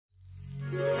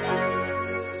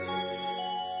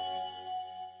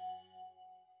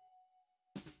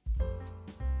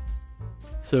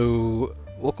So,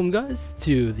 welcome guys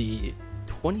to the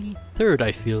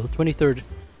 23rd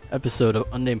episode of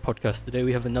Unnamed Podcast. Today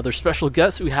we have another special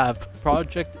guest. We have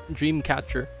Project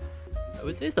Dreamcatcher. I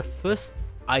would say it's the first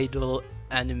idol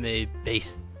anime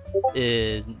based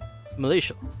in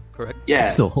Malaysia, correct? Yeah.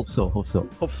 Hope so.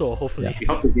 Hopefully. We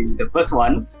hope to be the first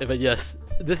one. But yes,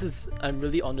 I'm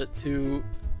really honored to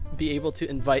be able to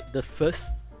invite the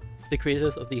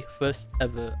creators of the first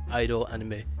ever idol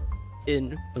anime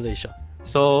in Malaysia.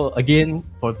 So again,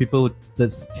 for people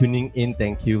that's tuning in,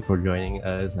 thank you for joining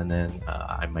us. And then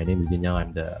my name is Xing Qiao.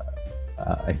 I'm the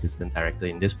assistant director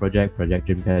in this Project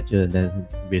Dreamcatcher. And then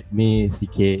with me,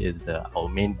 CK is our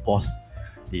main boss,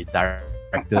 the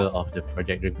director of the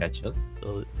Project Dreamcatcher.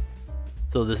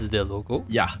 So this is their logo.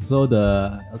 Yeah. So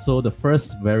the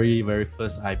very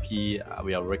first IP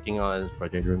we are working on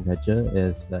Project Dreamcatcher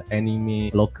is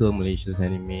local Malaysian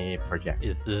anime project.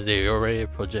 Yes, this is the Yore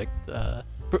project.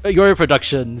 Yore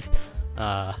Productions.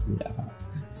 Yeah.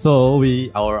 So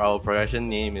our production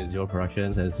name is Yore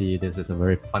Productions, and see this is a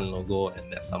very fun logo,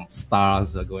 and there's some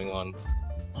stars are going on.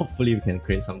 Hopefully we can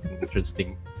create something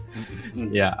interesting.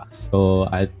 Yeah. So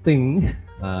I think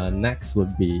next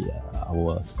would be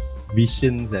our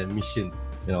visions and missions.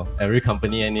 You know, every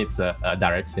company needs a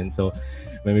direction. So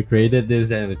when we created this,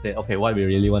 then we said, okay, what we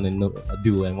really want to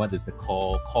do, and what is the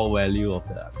core value of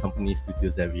the company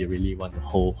studios that we really want to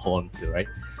hold on to, right?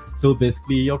 So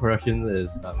basically, Yore Productions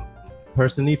is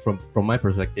personally from my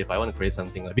perspective, I want to create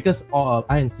something because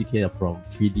I and CK are from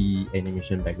 3D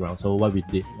animation background. So what we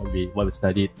did, what we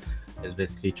studied, is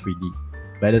basically 3D.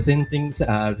 But at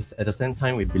the same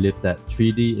time, we believe that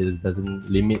 3D doesn't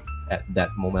limit at that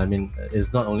moment. I mean,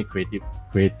 it's not only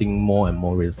creating more and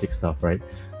more realistic stuff, right?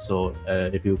 So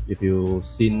if you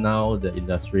see now the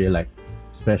industry, like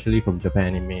especially from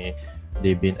Japan anime,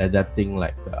 they've been adapting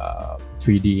like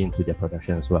 3D into their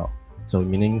production as well. So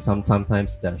meaning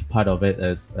sometimes that part of it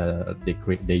is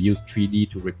they use 3D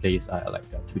to replace like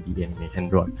a 2D anime hand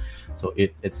drawn. So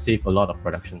it saved a lot of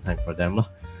production time for them.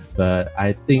 But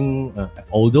I think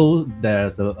although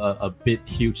there's a bit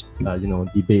huge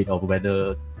debate of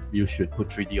whether you should put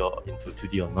 3D into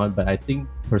 2D or not, but I think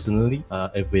personally,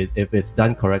 if it's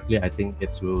done correctly, I think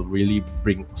it will really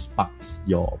sparks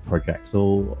your project.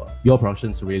 So Yore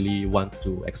Productions really want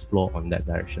to explore on that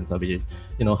direction. So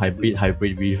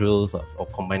hybrid visuals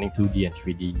of combining 2D and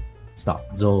 3D stuff.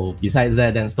 So besides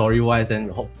that, then story-wise,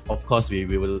 then of course we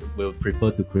will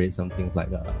prefer to create some things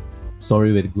like a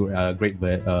story with great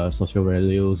social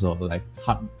values, or like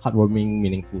heartwarming,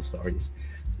 meaningful stories.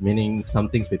 Meaning some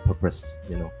things with purpose,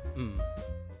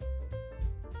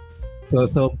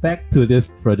 So back to this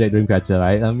Project Dreamcatcher,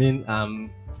 right? I mean,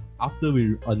 after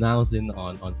we announced it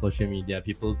on social media,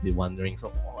 people be wondering, so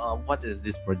what is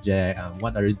this project?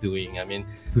 What are you doing? I mean,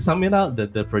 to sum it up,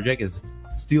 the project is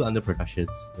still under production.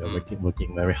 We're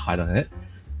working very hard on it.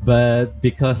 But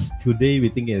because today we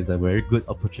think it is a very good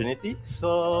opportunity,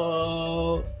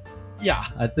 so yeah,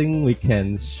 I think we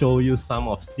can show you some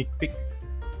of sneak peek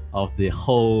of the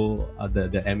whole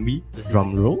the MV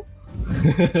drum roll.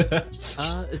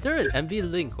 Is there an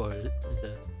MV link or is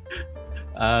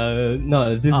there?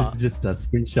 No, this is just a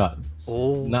screenshot.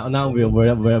 Oh. Now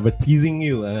we're teasing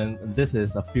you, and this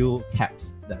is a few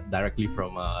caps that directly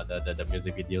from the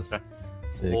music videos, right?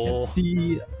 So you can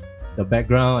see the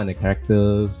background and the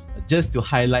characters, just to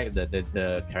highlight that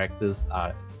the characters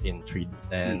are in 3D,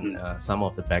 and some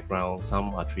of the background,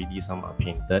 some are 3D, some are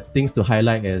painted. Things to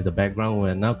highlight is the background.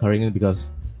 We're now currently,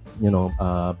 because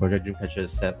Project Dreamcatcher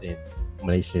is set in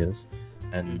Malaysia,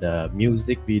 and the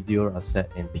music video are set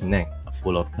in Penang,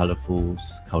 full of colorful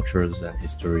cultures and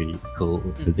historical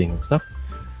building and stuff.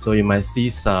 So you might see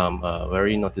some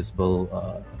very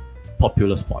noticeable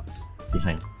popular spots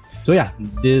behind. So yeah,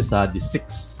 these are the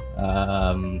 6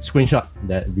 screenshot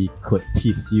that we could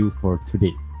tease you for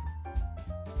today.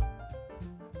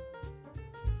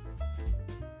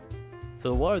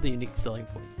 So what are the unique selling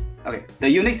points? Okay, the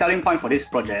unique selling point for this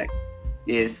project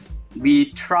is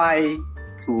we try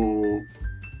to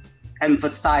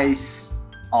emphasize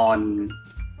on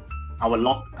our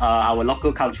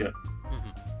local culture,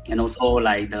 and also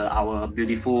like our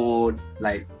beautiful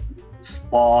like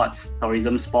sports,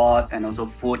 tourism spots, and also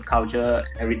food culture,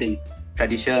 everything,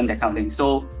 tradition, that kind of thing.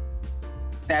 So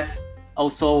that's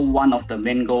also one of the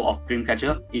main goal of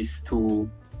Dreamcatcher, is to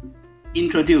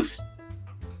introduce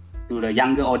to the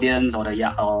younger audience or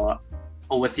the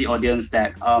overseas audience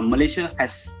that Malaysia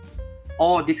has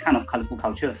all these kind of colorful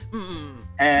cultures.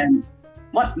 And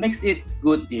what makes it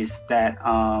good is that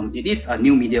it is a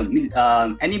new medium.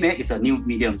 Anime is a new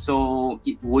medium, so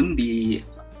it wouldn't be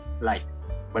like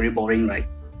very boring, right?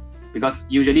 Because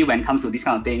usually when it comes to this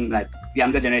kind of thing, like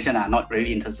younger generation are not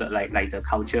really interested like the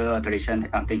culture, tradition,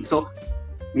 that kind of thing. So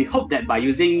we hope that by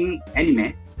using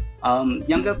anime,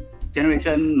 younger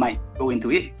generation might go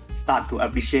into it, start to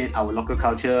appreciate our local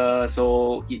culture,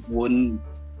 so it won't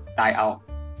die out.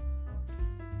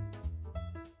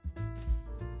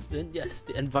 Then yes,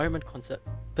 the environment concept,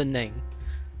 Penang.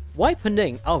 Why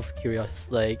Penang? Out of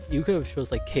curiosity, like you could have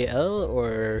chose like KL,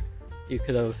 or you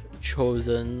could have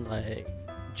chosen like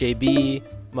JB,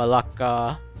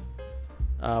 Malacca.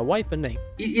 Why Penang?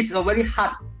 It's a very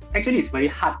hard. Actually, it's very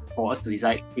hard for us to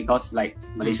decide because like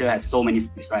Malaysia has so many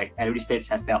states, right? Every state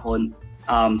has their own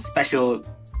special.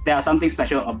 There are something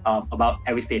special about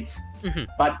every state.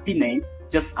 But Penang,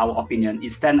 just our opinion,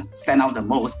 it stand out the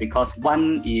most because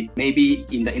one, it maybe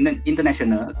in the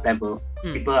international level,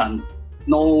 people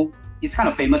know it's kind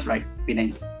of famous, right?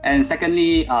 Penang. And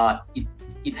secondly,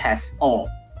 it has all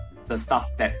the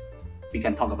stuff that we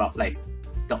can talk about, like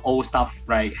the old stuff,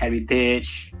 right?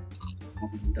 Heritage,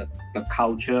 the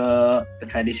culture, the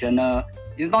traditional.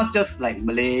 It's not just like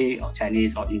Malay or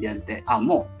Chinese or Indian. There are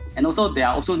more. And also there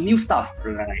are also new stuff,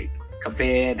 like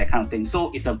cafe, that kind of thing.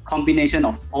 So it's a combination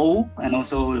of old and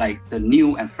also like the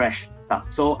new and fresh stuff.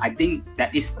 So I think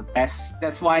that is the best.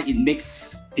 That's why it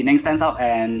makes Penang stands out,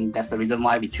 and that's the reason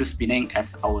why we choose Penang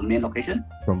as our main location.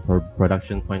 From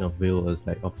production point of view, is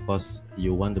like, of course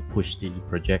you want to push the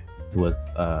project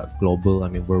towards global, I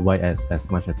mean worldwide as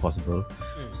much as possible.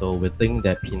 So we think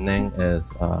that Penang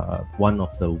is one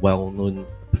of the well-known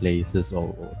places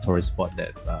or tourist spot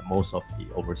that most of the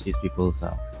overseas peoples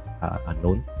are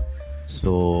known.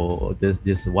 So this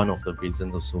is one of the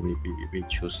reasons also we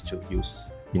choose to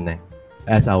use Penang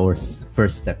as our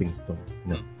first stepping stone.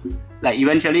 You know? Like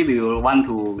eventually we will want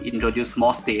to introduce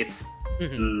more states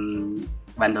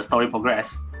when the story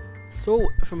progress. So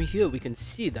from here we can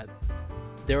see that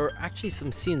there are actually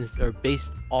some scenes that are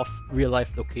based off real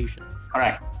life locations.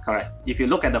 Correct. If you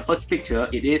look at the first picture,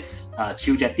 it is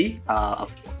Qiu Jetty, a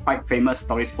quite famous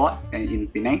tourist spot in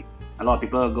Penang. A lot of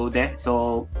people go there.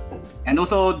 So, and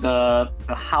also the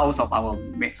house of our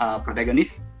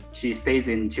protagonist, she stays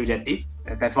in Qiu Jetty.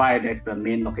 That's why that's the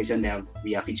main location that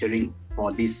we are featuring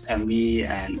for this MV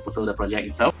and also the project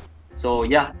itself. So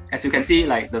yeah, as you can see,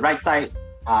 like the right side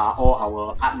are all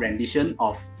our art rendition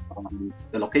of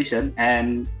the location,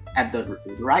 and at the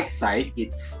right side,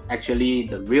 it's actually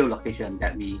the real location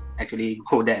that we actually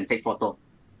go there and take photo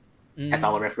as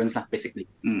our reference, basically.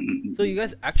 So you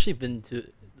guys actually been to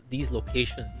these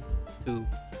locations to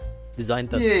design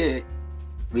them? Yeah,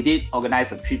 we did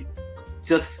organize a trip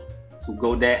just to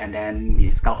go there, and then we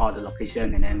scout out the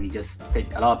location, and then we just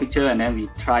take a lot of pictures, and then we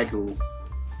try to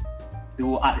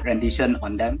do art rendition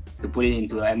on them to put it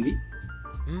into an MV.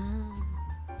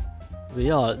 But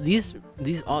yeah, these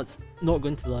arts, not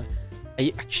going to lie,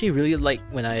 I actually really like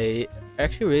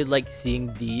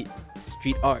seeing the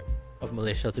street art of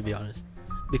Malaysia, to be honest,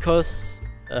 because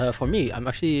for me, I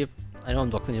know I'm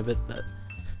doxing a bit, but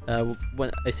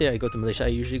when I say I go to Malaysia, I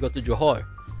usually go to Johor,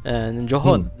 and in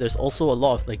Johor there's also a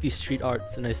lot of like these street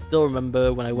arts, and I still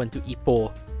remember when I went to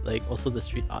Ipoh, like also the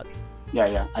street arts.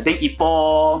 Yeah, I think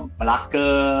Ipoh,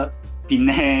 Malacca,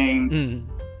 Penang,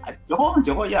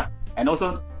 Johor, yeah, and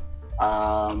also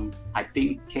I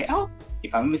think KL,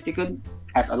 if I'm mistaken,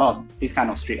 has a lot of this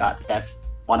kind of street art. That's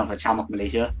one of the charm of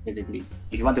Malaysia, basically.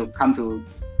 If you want to come to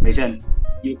Malaysia,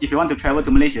 if you want to travel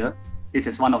to Malaysia, this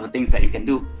is one of the things that you can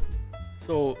do.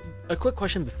 So, a quick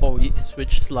question before we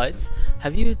switch slides.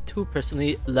 Have you two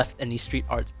personally left any street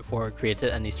art before, or created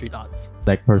any street arts?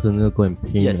 Like personally go and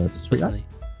paint Yes, street art?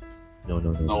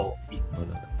 personally. No.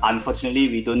 Unfortunately,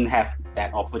 we don't have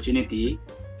that opportunity.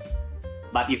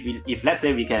 But if let's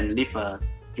say we can leave a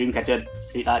Dreamcatcher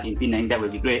street art in Penang, that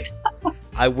would be great.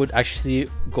 I would actually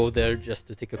go there just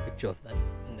to take a picture of that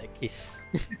in that case.